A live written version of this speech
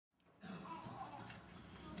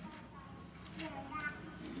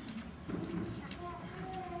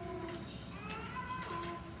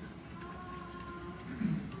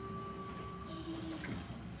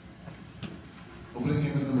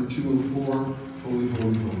24, Holy,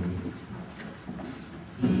 Holy, Holy.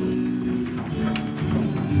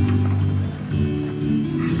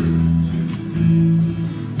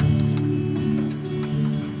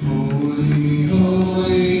 Holy,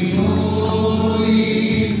 holy,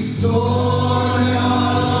 holy, Lord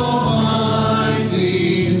God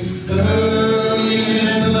Almighty, early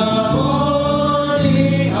in the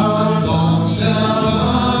morning our song shall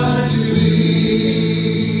rise to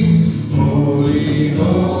thee. Holy,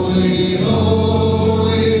 holy,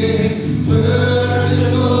 holy,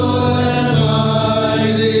 merciful and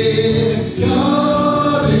mighty,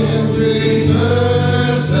 God in three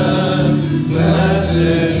persons,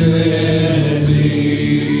 blessed Trinity.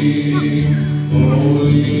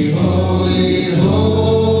 Holy, holy,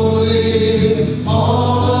 holy,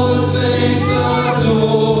 all the saints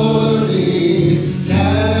adore thee,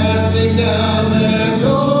 casting down their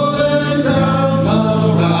golden crowns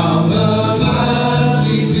around the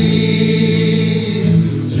glassy sea.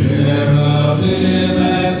 Cherubim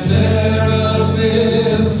and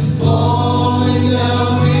seraphim falling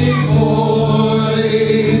down before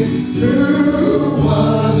thee, who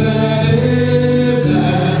was and is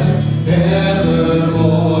and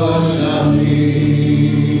evermore shall be.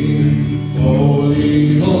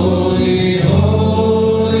 Holy, holy,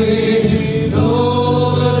 holy,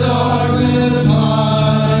 though the darkness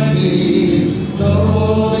hide thee,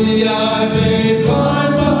 though the eye may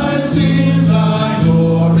blind by sin, thy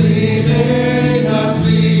glory may not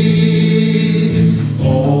see.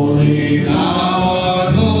 Holy, thou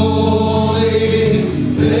art holy,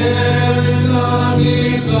 there is none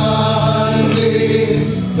beside thee,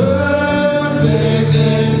 perfect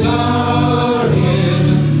in power,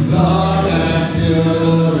 in love and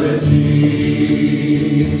purity.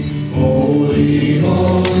 Holy,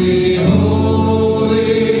 holy,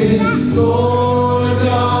 holy, Lord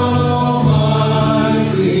God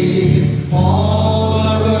Almighty, all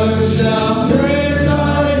our earth shall praise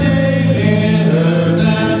thy name in earth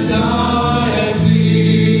and sky and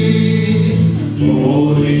sea.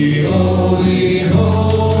 Holy, holy,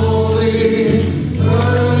 holy,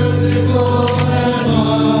 merciful and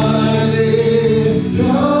mighty,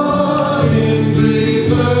 God in three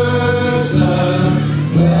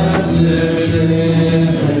persons, blessed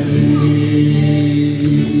Trinity.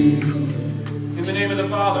 In the name of the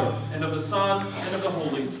Father, and of the Son, and of the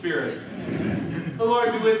Holy Spirit. The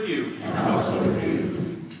Lord be with you.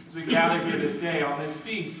 As we gather here this day on this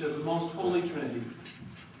feast of the Most Holy Trinity,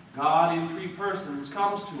 God in three persons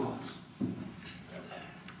comes to us.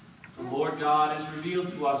 The Lord God is revealed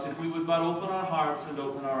to us if we would but open our hearts and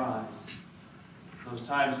open our eyes. Those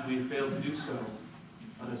times we have failed to do so,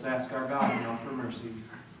 let us ask our God now for mercy.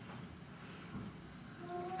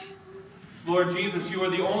 Lord Jesus, you are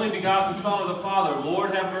the only begotten Son of the Father.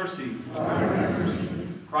 Lord, have mercy.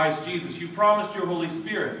 Christ Jesus, you promised your Holy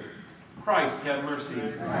Spirit. Christ, have mercy.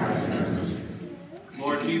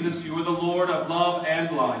 Lord Jesus, you are the Lord of love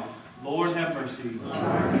and life. Lord, have mercy.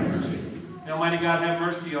 May Almighty God have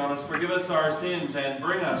mercy on us, forgive us our sins, and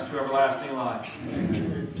bring us to everlasting life.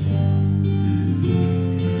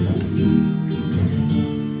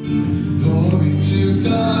 Glory to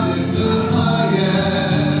God in the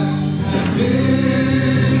highest, and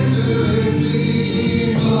victory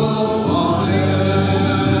people on earth.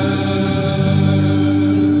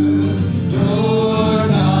 Lord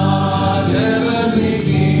God, heavenly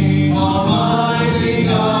King, almighty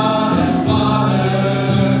God and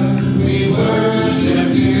Father, we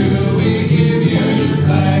worship you, we give you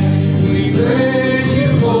thanks, we praise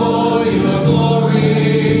you for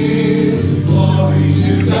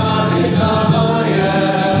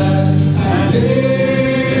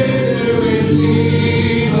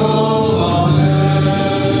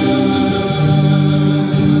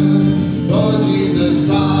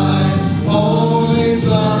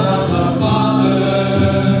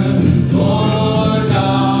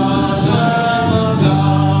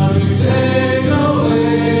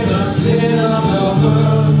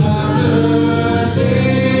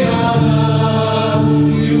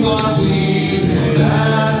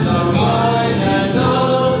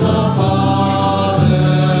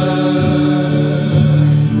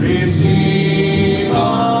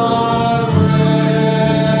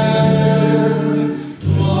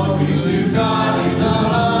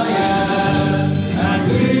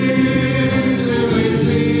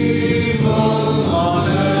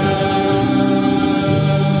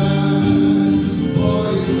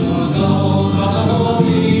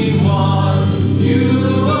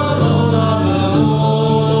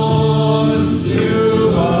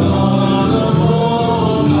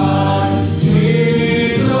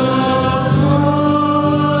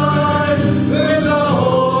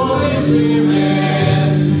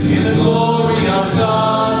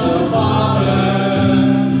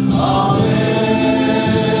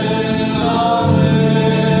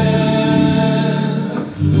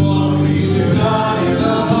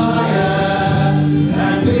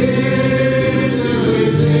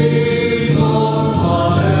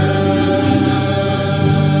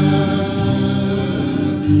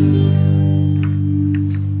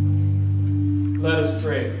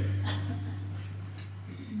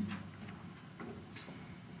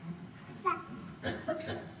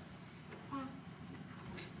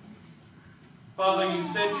Father, you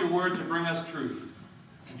sent your word to bring us truth,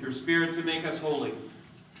 and your Spirit to make us holy.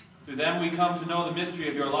 Through them we come to know the mystery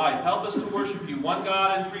of your life. Help us to worship you, one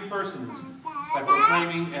God in three persons, by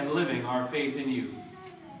proclaiming and living our faith in you.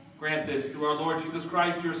 Grant this through our Lord Jesus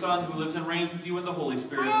Christ, your Son, who lives and reigns with you in the Holy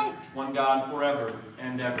Spirit, one God forever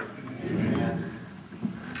and ever. Amen.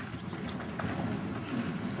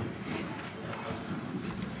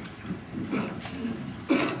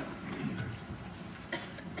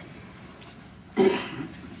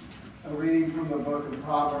 A reading from the book of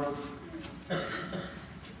Proverbs.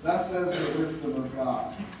 Thus says the wisdom of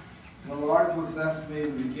God. The Lord possessed me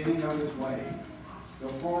in the beginning of his way, the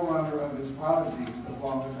forerunner of his prodigies of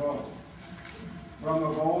long ago. From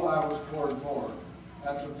of old I was poured forth,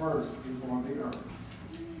 at the first before the earth.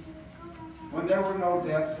 When there were no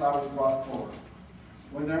depths I was brought forth,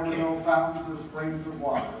 when there were no fountains or springs of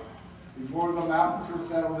water, before the mountains were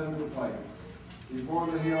settled into place, before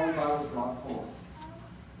the hills I was brought forth.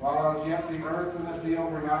 While as yet the earth and the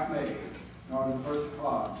field were not made, nor the first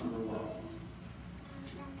clods of the world.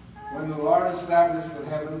 When the Lord established the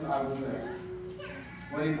heavens, I was there.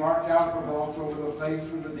 When he marked out the vault over the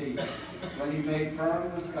face of the deep, when he made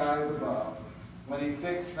firm the skies above, when he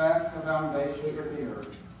fixed fast the foundations of the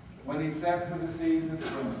earth, when he set for the seas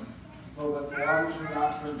its limits, so that the waters should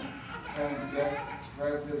not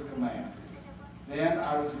transgress his command. Then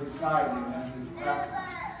I was beside him as his captain,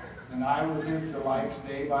 and I was his delight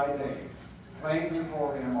day by day, playing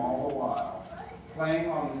before him all the while, playing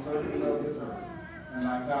on the surface of his earth, and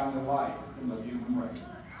I found delight in the human race.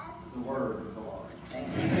 The word of the Lord.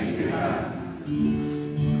 Thanks be to God.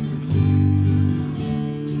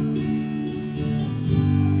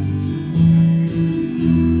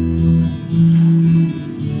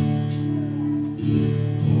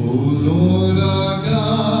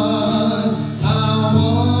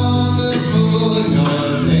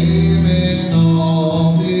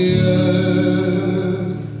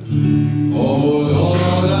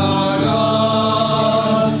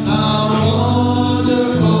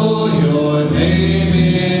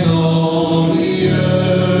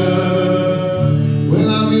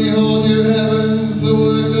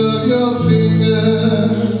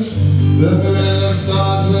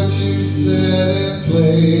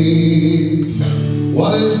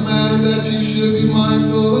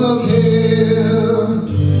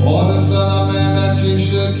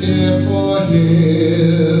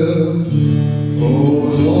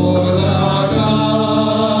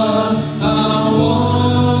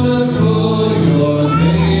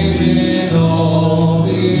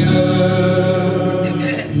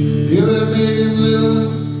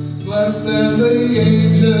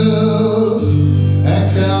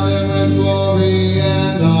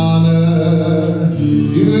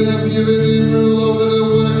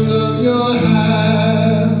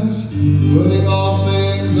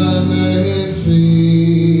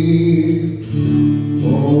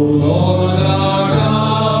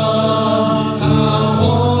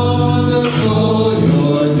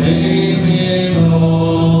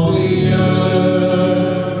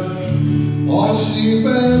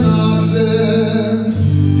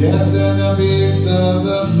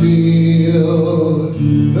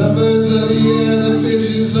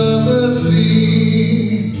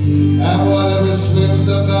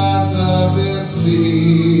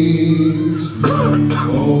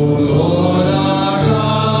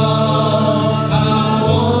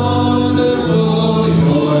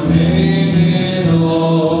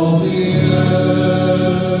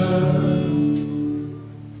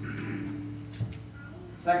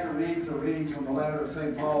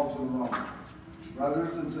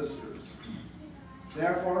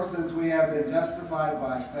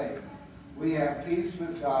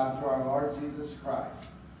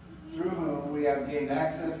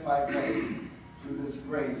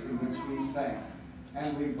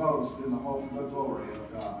 In the hope of the glory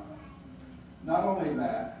of God. Not only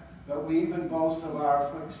that, but we even boast of our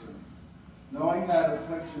afflictions, knowing that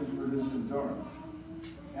afflictions produce endurance,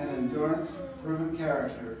 and endurance proven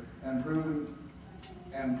character, and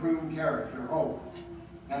proven character hope.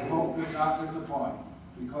 And hope does not disappoint,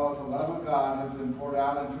 because the love of God has been poured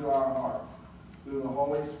out into our hearts through the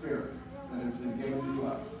Holy Spirit that has been given to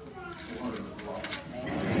us. The word of the Lord.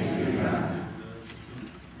 Thanks be to God.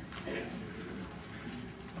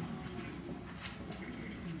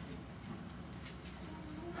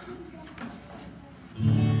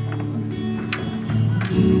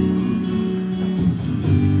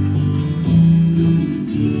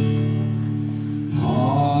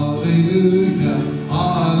 Hallelujah,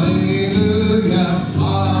 hallelujah.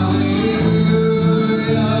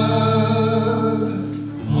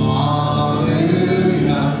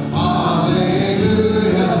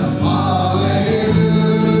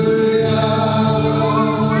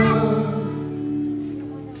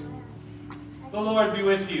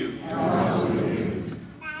 you.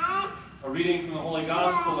 A reading from the Holy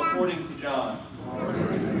Gospel according to John.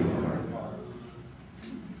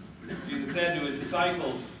 Jesus said to his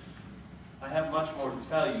disciples, I have much more to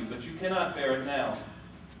tell you, but you cannot bear it now.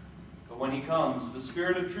 But when he comes, the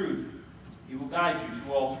Spirit of truth, he will guide you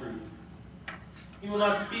to all truth. He will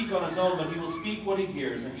not speak on his own, but he will speak what he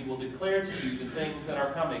hears, and he will declare to you the things that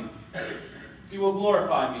are coming. He will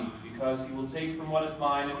glorify me, because he will take from what is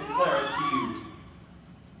mine and declare it to you.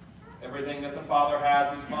 Everything that the Father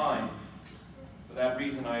has is mine. For that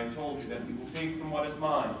reason I have told you that he will take from what is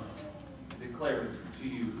mine and declare it to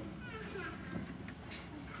you.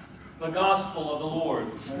 The Gospel of the Lord.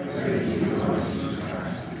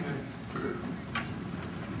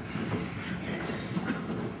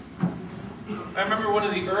 I remember one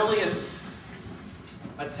of the earliest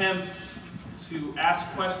attempts to ask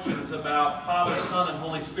questions about Father, Son, and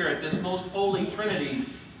Holy Spirit, this most holy Trinity,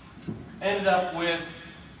 ended up with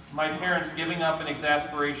my parents giving up in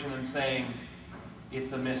exasperation and saying,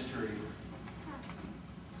 it's a mystery.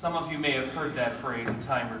 Some of you may have heard that phrase a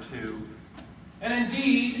time or two. And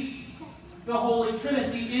indeed, the Holy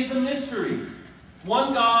Trinity is a mystery.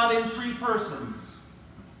 One God in three persons.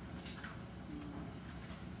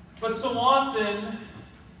 But so often,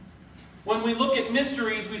 when we look at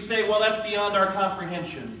mysteries, we say, well, that's beyond our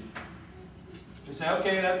comprehension. We say,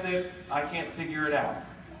 okay, that's it. I can't figure it out.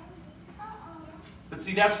 But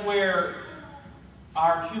see, that's where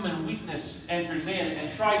our human weakness enters in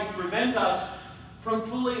and tries to prevent us from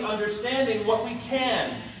fully understanding what we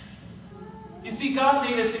can. You see, God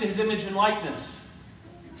made us in his image and likeness.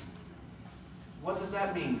 What does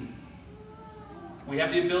that mean? We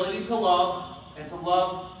have the ability to love, and to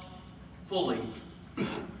love fully.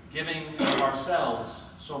 Giving of ourselves,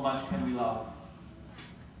 so much can we love.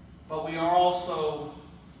 But we are also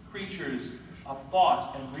creatures of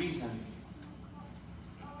thought and reason.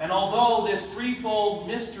 And although this threefold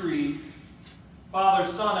mystery, Father,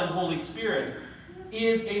 Son, and Holy Spirit,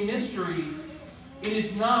 is a mystery, it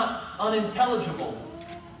is not unintelligible.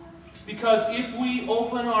 Because if we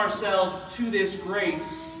open ourselves to this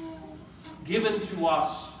grace given to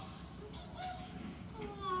us,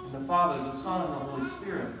 the Father, the Son, and the Holy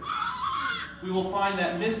Spirit, we will find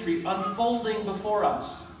that mystery unfolding before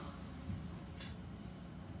us.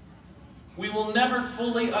 We will never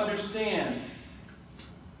fully understand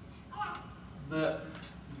the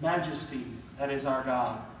majesty that is our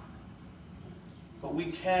God. But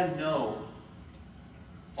we can know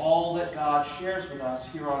all that God shares with us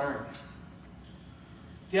here on earth.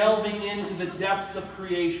 Delving into the depths of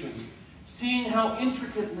creation, seeing how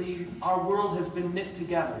intricately our world has been knit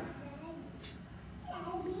together.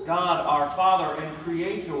 God, our Father and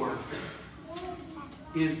Creator,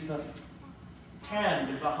 is the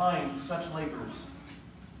hand behind such labors.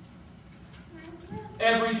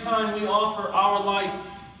 Every time we offer our life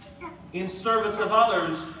in service of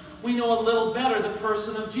others, we know a little better the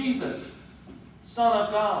person of Jesus, Son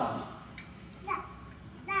of God.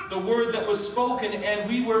 The Word that was spoken and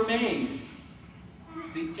we were made,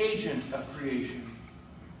 the agent of creation,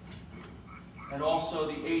 and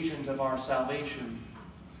also the agent of our salvation,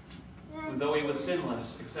 who, though he was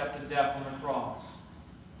sinless, accepted death on the cross.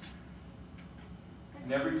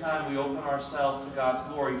 And every time we open ourselves to God's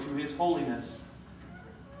glory, to his holiness,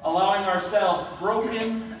 allowing ourselves,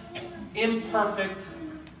 broken, imperfect,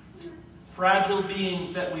 fragile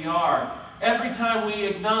beings that we are, every time we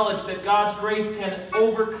acknowledge that God's grace can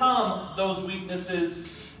overcome those weaknesses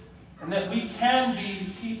and that we can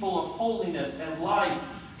be people of holiness and life,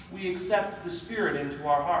 we accept the Spirit into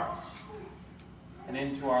our hearts and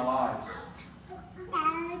into our lives.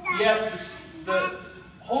 Yes, the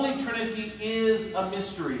Holy Trinity is a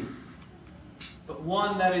mystery, but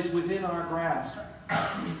one that is within our grasp,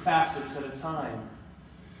 facets at a time.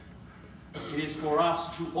 It is for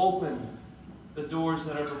us to open the doors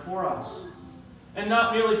that are before us, and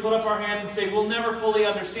not merely put up our hand and say, we'll never fully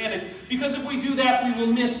understand it, because if we do that, we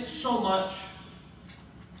will miss so much.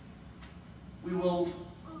 We will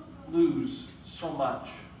lose so much.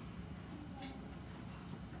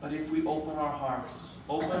 But if we open our hearts,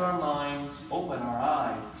 open our minds, open our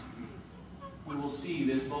eyes, we will see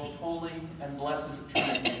this most holy and blessed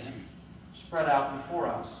Trinity spread out before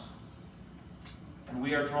us. And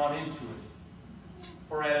we are drawn into it.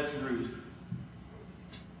 For at its root,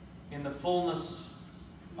 in the fullness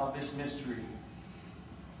of this mystery,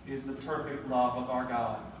 is the perfect love of our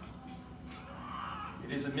God.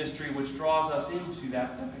 It is a mystery which draws us into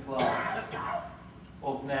that perfect love,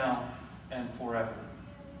 both now and forever.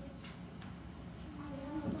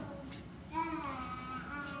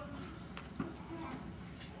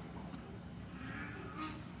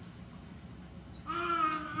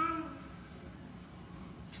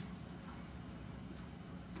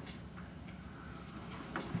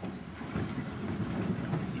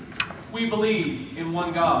 We believe in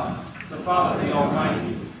one God, the Father, the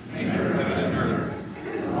Almighty, maker of heaven and earth.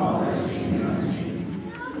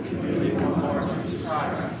 We believe in one Lord Jesus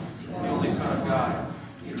Christ, the only Son of God,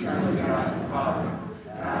 eternally God and Father,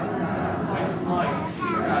 light from light,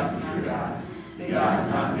 true God from true God,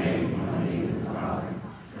 begotten, not made, only the Father,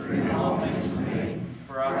 bringing all things to me,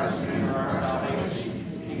 for us and for our salvation,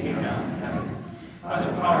 he came down from heaven. By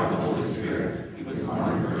the power of the Holy Spirit, he was born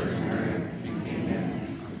of the Virgin Mary, and came in.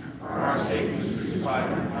 For our sake, he was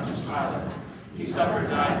crucified under Pontius Pilate. He suffered,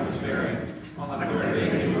 died, and was buried. On the third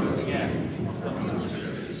day, he rose again, in fulfillment of the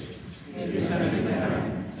Scriptures. He ascended into heaven,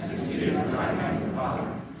 and is seated at the right hand of the Father.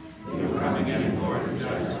 He will come again in glory to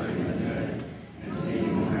judge the living and the dead, and his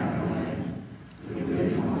kingdom will have no end. We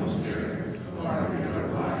believe in the Holy Spirit, the Lord and giver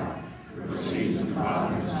of life, who proceeds from the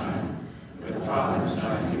Father and the Son. With the Father and the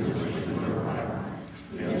Son, he was worshiped and glorified.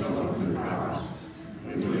 He has spoken through the prophets.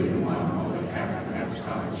 We believe in one holy Catholic and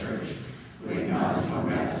Apostolic Church. We acknowledge one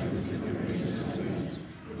baptism for the forgiveness of sins.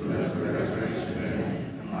 We live for the resurrection of the dead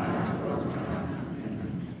and life of the world to come.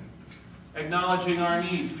 Acknowledging our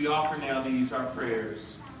needs, we offer now these our prayers.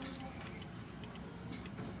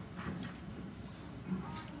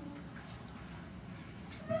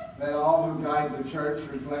 Let all who guide the church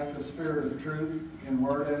reflect the spirit of truth in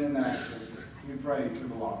word and in action. We pray to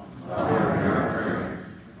the Lord.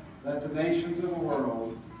 Let the nations of the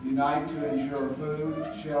world unite to ensure food,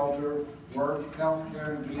 shelter, work, health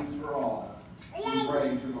care, and peace for all. We pray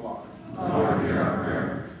to the Lord. Lord, hear our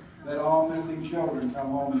prayer. Let all missing children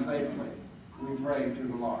come home safely. We pray to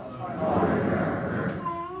the Lord. Lord, hear our prayer.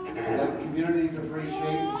 Let communities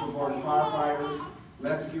appreciate and support firefighters,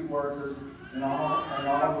 rescue workers, and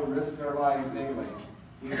all who risk their lives daily.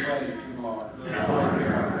 We pray to the Lord. Lord,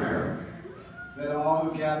 hear our prayer. Let all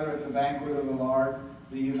who gather at the banquet of the Lord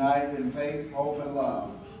be united in faith, hope, and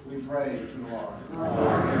love. We pray to the Lord.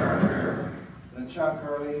 Lord, hear our prayer. Let Chuck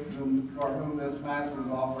Hurley, for whom this Mass is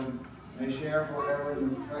offered, may share forever in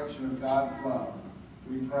the perfection of God's love.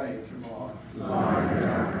 We pray to the Lord. Lord, hear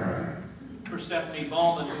our prayer. For Stephanie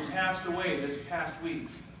Ballman, who passed away this past week,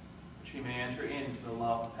 she may enter into the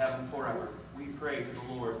love of heaven forever. We pray to the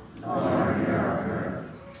Lord. Lord, hear our prayer.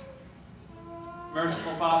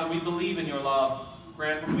 Merciful Father, we believe in your love.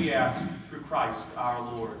 Grant what we ask through Christ our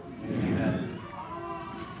Lord. Amen.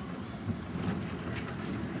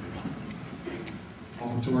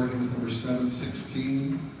 Offertory hymn is number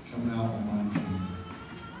 716, coming out on line 10.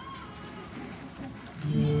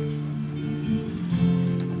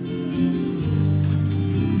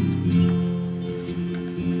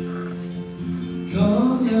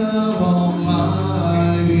 Come now,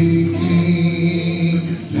 Almighty King,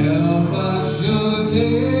 help us your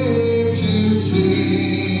name to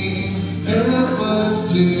sing, help us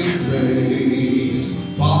to praise,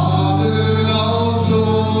 Father all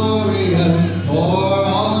glorious, for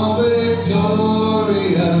all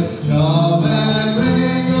victorious, come and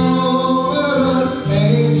reign over us,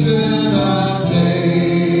 ancient of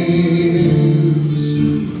days.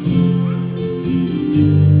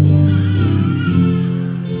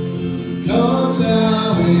 Come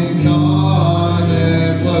thou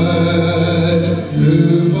incarnate Word,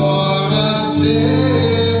 who for us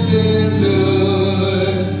lived in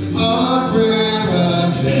good, our prayer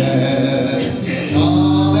attend.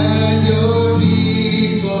 Come and your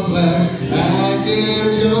people bless, and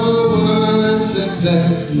give your word success.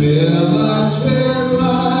 Fill us with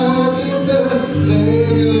righteousness,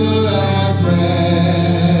 Savior and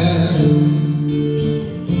friend.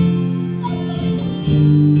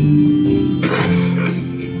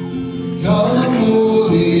 Come,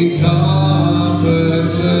 Holy Comforter,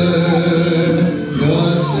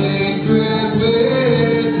 your sacred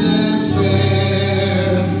witness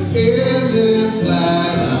bear in this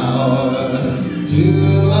glad hour. To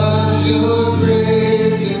us your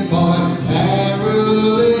grace impart, and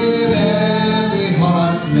rule in every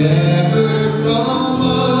heart. Never from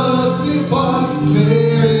us depart,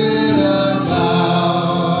 Spirit of God.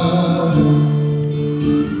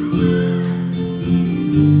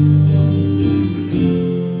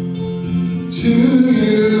 To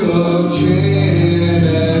you, O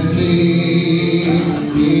Trinity,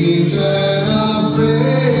 eternal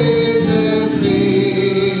praises be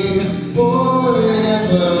forevermore.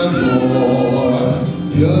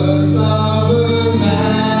 Your sovereign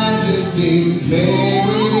majesty may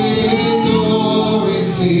we in glory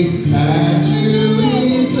see, and to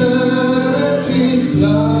eternity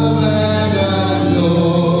love and adore.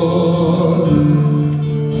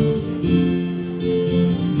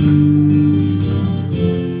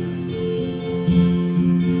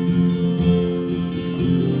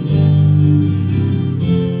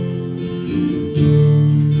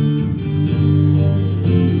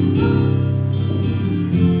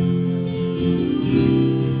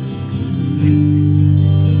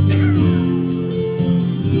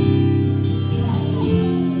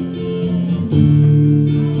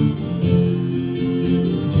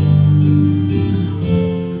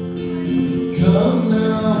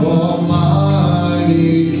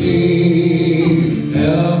 mighty King,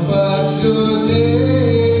 help us your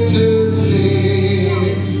name to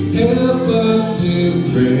sing, help us to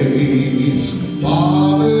praise.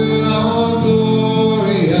 Father, all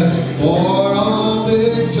glorious, for all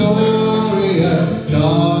victorious,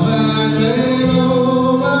 come and reign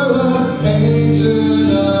over us,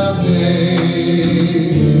 ancient of days.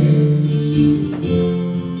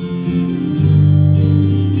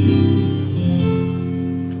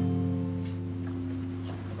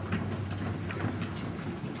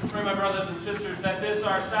 Pray, my brothers and sisters, that this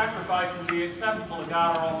our sacrifice will be acceptable to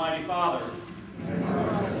God our Almighty Father.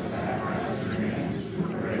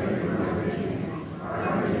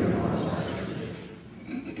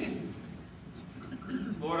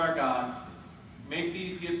 Lord our God, make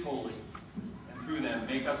these gifts holy, and through them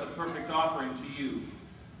make us a perfect offering to you.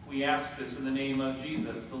 We ask this in the name of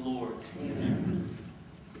Jesus, the Lord. Amen.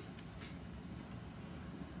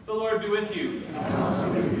 The Lord be with you.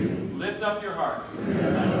 Lift up your hearts.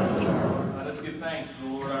 Let us give thanks to the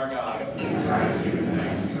Lord our God.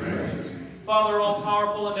 Father,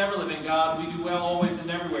 all-powerful and ever-living God, we do well always and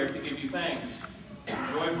everywhere to give you thanks. We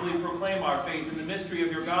joyfully proclaim our faith in the mystery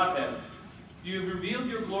of your Godhead. You have revealed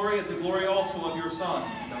your glory as the glory also of your Son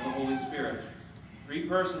and of the Holy Spirit. Three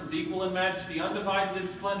persons equal in majesty, undivided in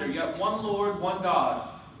splendor, yet one Lord, one God,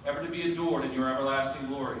 ever to be adored in your everlasting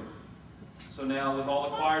glory. So now, with all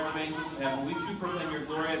the choirs of angels in heaven, we too proclaim your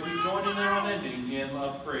glory as we join in their unending hymn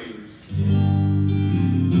of praise.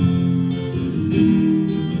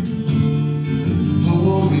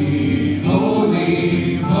 Holy,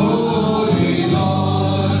 holy, holy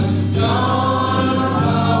Lord, God of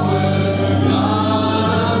power,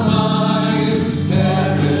 God of might,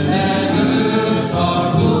 heaven and earth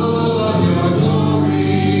are full of your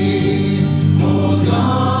glory.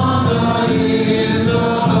 Hosanna in the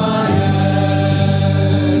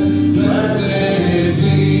highest. Blessed is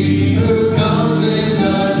he who comes in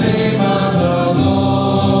the name of the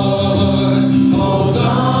Lord.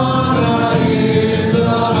 Hosanna in the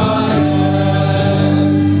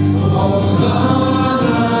highest.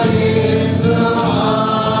 Hosanna in the highest.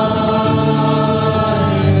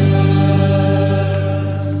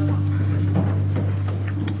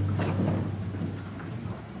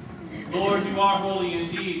 Lord, you are holy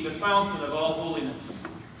indeed, the fountain of all holiness.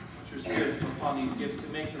 Put your Spirit come upon these gifts to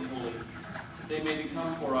make them holy, that they may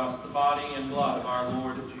become for us the body and blood of our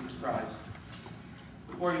Lord Jesus Christ.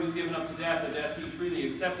 Before he was given up to death, a death he freely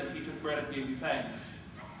accepted, he took bread and gave you thanks.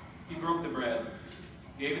 He broke the bread,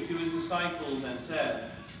 gave it to his disciples, and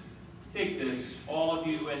said, "Take this, all of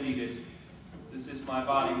you, and eat it. This is my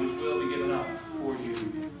body, which will be given up for you."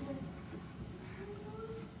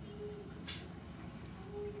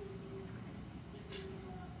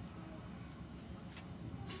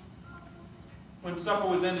 When supper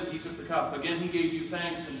was ended, he took the cup. Again he gave you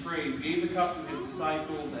thanks and praise, gave the cup to his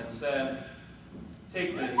disciples, and said,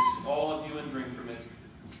 "Take this, all of you, and drink from it.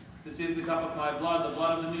 This is the cup of my blood, the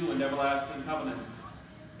blood of the new and everlasting covenant.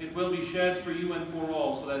 It will be shed for you and for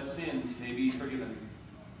all, so that sins may be forgiven.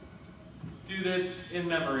 Do this in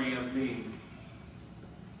memory of me."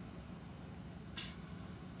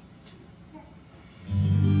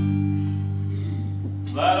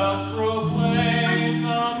 Let us proclaim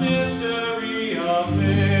the mystery of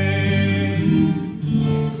faith.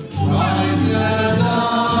 Christ has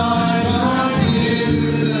died, Christ is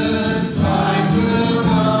risen, Christ will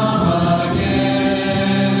come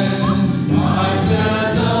again. Christ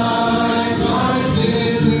has died, Christ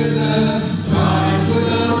is risen, Christ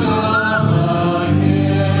will come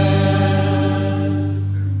again.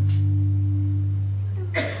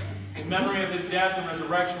 In memory of his death and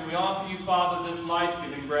resurrection, we offer you, Father, this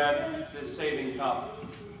life-giving bread, this saving cup.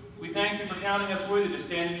 We thank you for counting us worthy to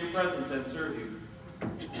stand in your presence and serve you.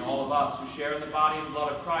 And all of us who share in the body and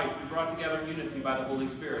blood of Christ be brought together in unity by the Holy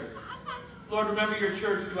Spirit. Lord, remember your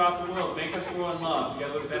church throughout the world. Make us grow in love,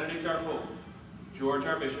 together with Benedict our Pope, George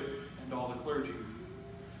our Bishop, and all the clergy.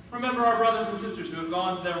 Remember our brothers and sisters who have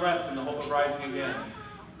gone to their rest in the hope of rising again.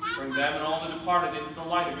 Bring them and all the departed into the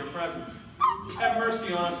light of your presence. Have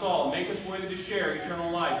mercy on us all. Make us worthy to share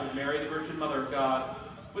eternal life with Mary, the Virgin Mother of God,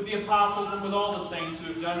 with the apostles and with all the saints who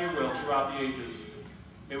have done your will throughout the ages.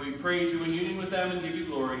 May we praise you in union with them and give you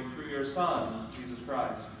glory through your Son, Jesus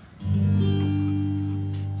Christ.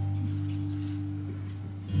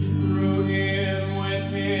 Through him, with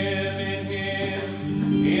him, in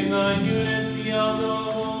the unity of the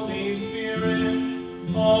Holy Spirit,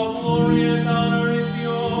 all glory and honor is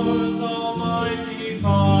yours, Almighty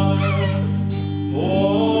Father,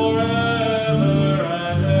 forever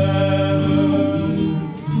and ever.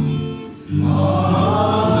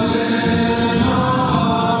 Amen.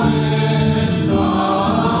 Amen.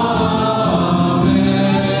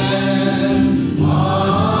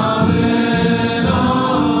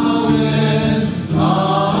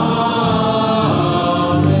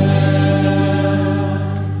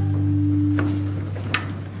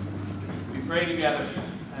 Pray together,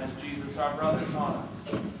 as Jesus our brother taught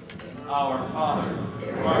us. Our Father,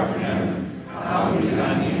 who art in heaven, hallowed be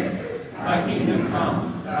thy name. Thy kingdom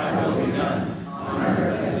come, thy will be done, on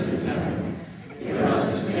earth as it is in heaven. Give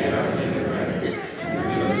us this day our daily bread, and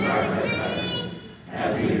forgive us our trespasses,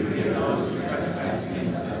 as we forgive those who trespass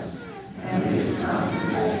against us. And lead us not into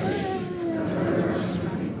temptation, but deliver us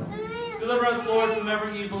from evil. Deliver us, Lord, from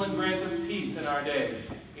every evil, and grant us peace in our day.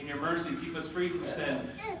 In your mercy, keep us free from sin,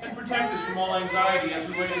 and protect us from all anxiety as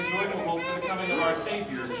we wait in joyful hope for the coming of our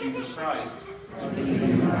Savior, Jesus Christ.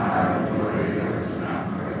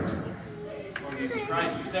 Lord Jesus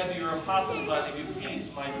Christ, you said to your apostles, I leave you peace,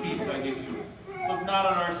 my peace I give you. Look not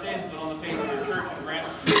on our sins, but on the faith of your church, and grant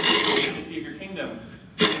us the dignity of your kingdom,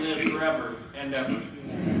 to live forever and ever.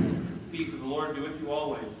 The peace of the Lord be with you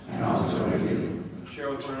always. And also with you. Share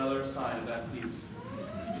with one another a sign of that peace.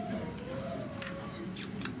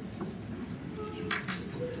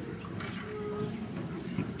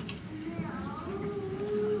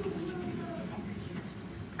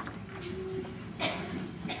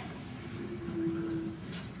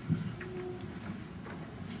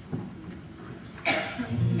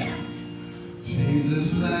 Jesus,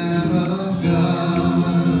 Lamb of God,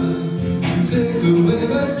 take away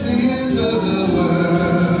the sins of the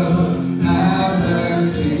world, have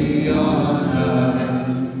mercy on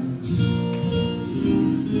us.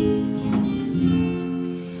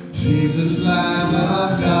 Jesus, Lamb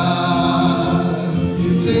of God,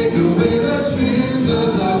 you take away the sins of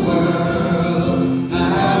the world,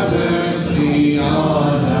 have mercy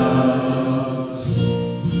on us.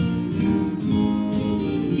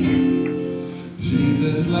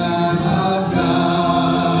 Jesus, Lamb of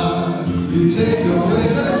God, you take away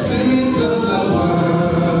the sins of the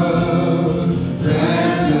world,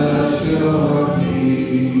 grant us your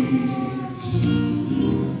peace.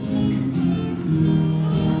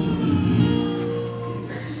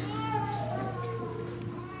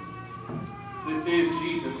 This is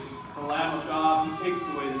Jesus, the Lamb of God, who takes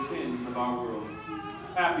away the sins of our world.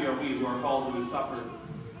 Happy are we who are called to his supper.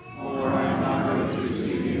 Lord, I am not worthy to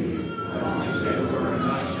receive you, but only say the word, and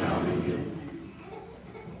I shall be healed.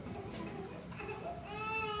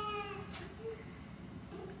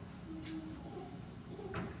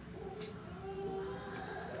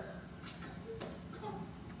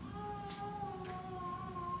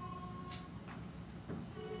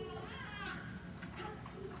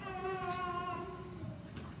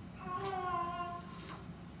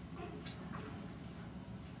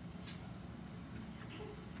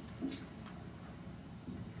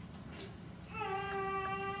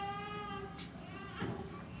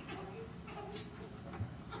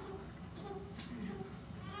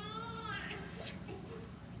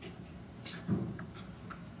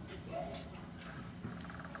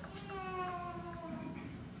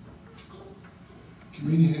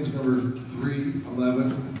 Communion hymns number 311,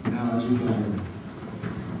 now as we gather.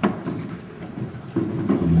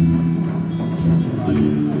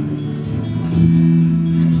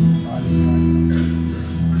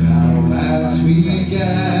 Now as we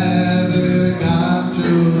gather, God's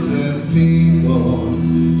chosen people,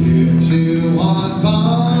 into one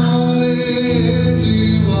body, into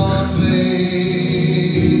one place,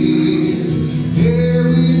 here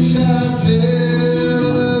we shall tell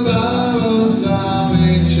of our own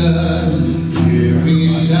salvation. Here we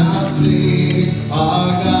shall sing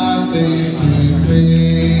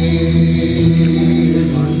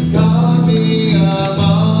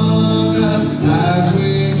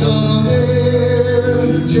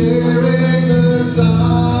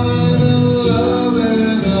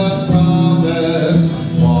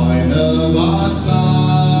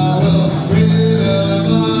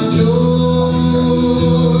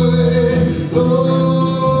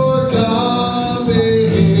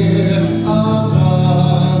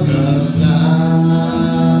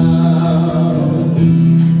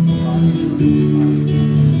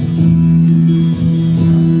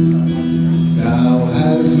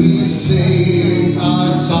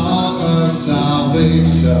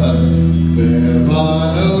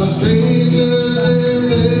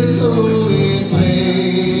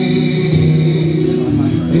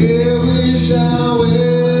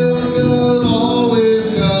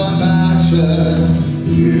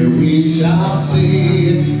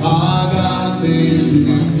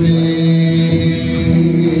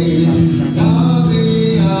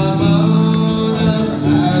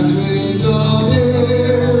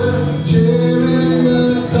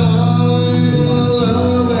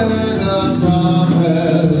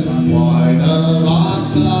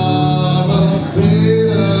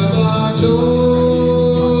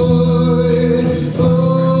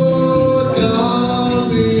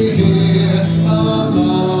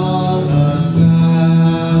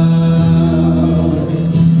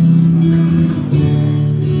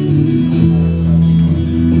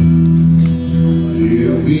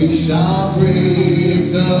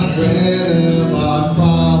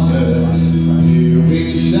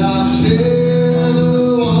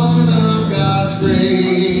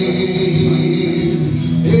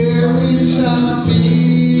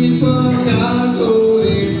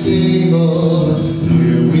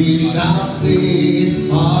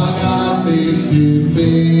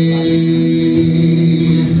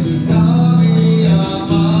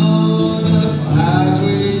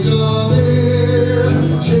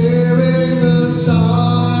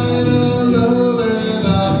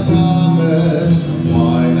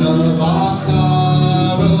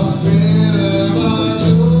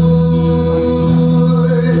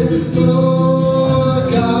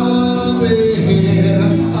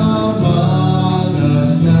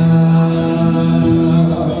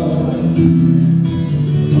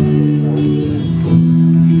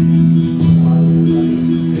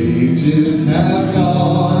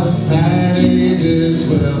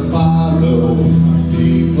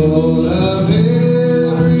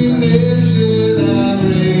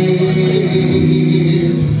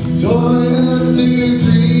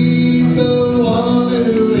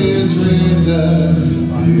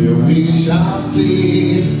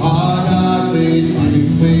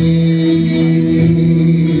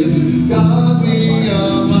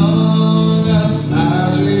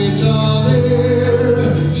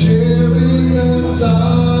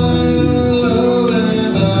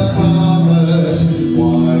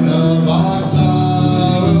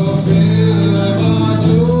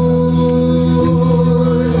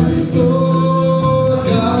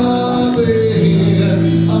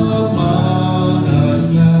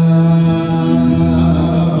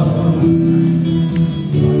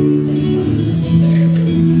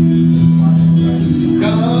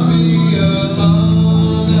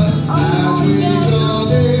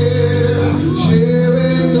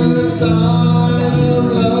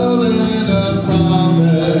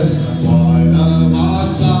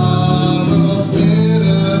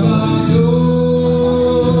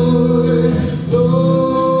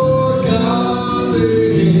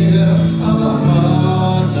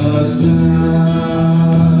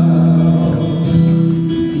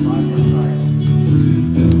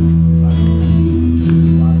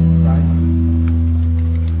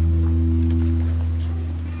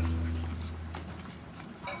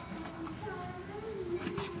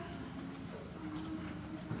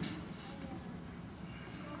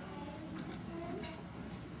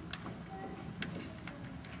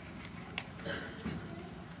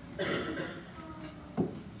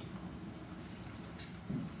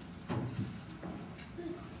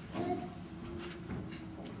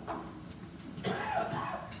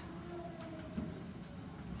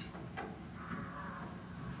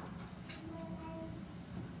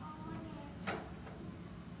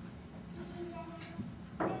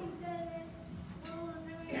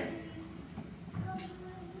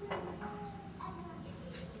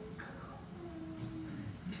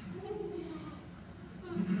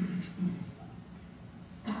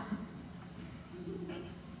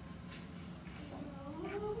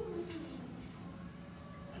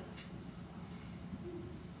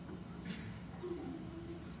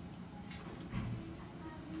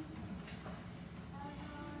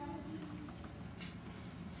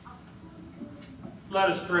Let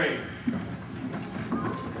us pray.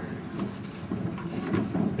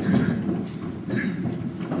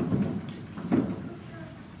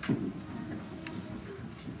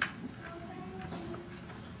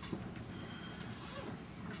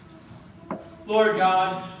 Lord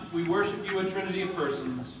God, we worship you, a Trinity of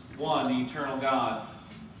persons, one eternal God.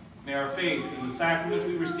 May our faith in the sacrament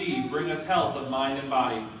we receive bring us health of mind and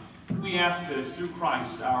body. We ask this through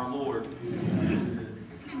Christ our Lord.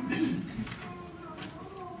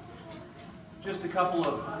 Just a couple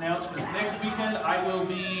of announcements. Next weekend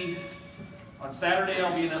on Saturday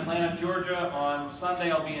I'll be in Atlanta, Georgia. On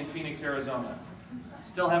Sunday I'll be in Phoenix, Arizona.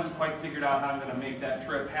 Still haven't quite figured out how I'm going to make that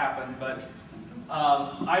trip happen, but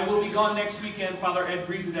I will be gone next weekend. Father Ed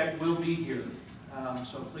Griezadek will be here,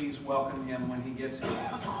 so please welcome him when he gets here.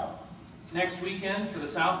 Next weekend for the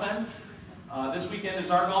South End. This weekend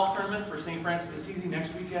is our golf tournament for St. Francis of Assisi.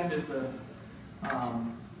 Next weekend is the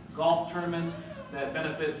golf tournament that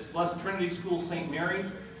benefits Blessed Trinity School St. Mary.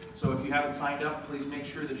 So if you haven't signed up, please make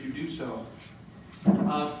sure that you do so.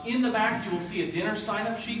 In the back, you will see a dinner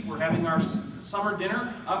sign-up sheet. We're having our summer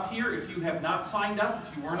dinner up here. If you have not signed up,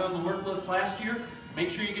 if you weren't on the work list last year, make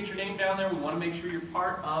sure you get your name down there. We want to make sure you're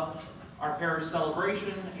part of our parish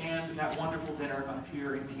celebration and that wonderful dinner up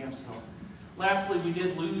here in Kampsville. Lastly, we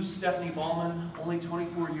did lose Stephanie Ballman, only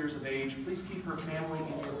 24 years of age. Please keep her family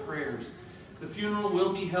in your prayers. The funeral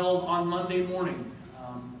will be held on Monday morning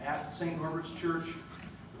at St. Norbert's Church.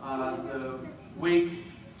 The wake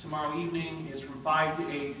tomorrow evening is from 5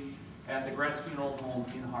 to 8 at the Gretz Funeral Home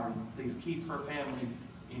in Hardin. Please keep her family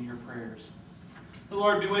in your prayers. The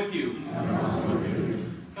Lord be with you.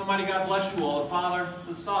 Almighty God bless you all, the Father,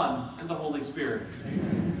 the Son, and the Holy Spirit.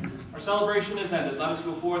 Our celebration is ended. Let us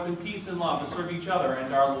go forth in peace and love to serve each other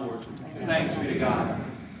and our Lord. Thanks be to God.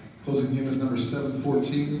 Closing hymn is number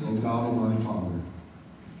 714, O God, Almighty Father.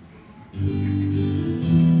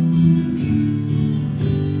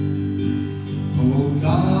 O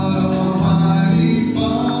God,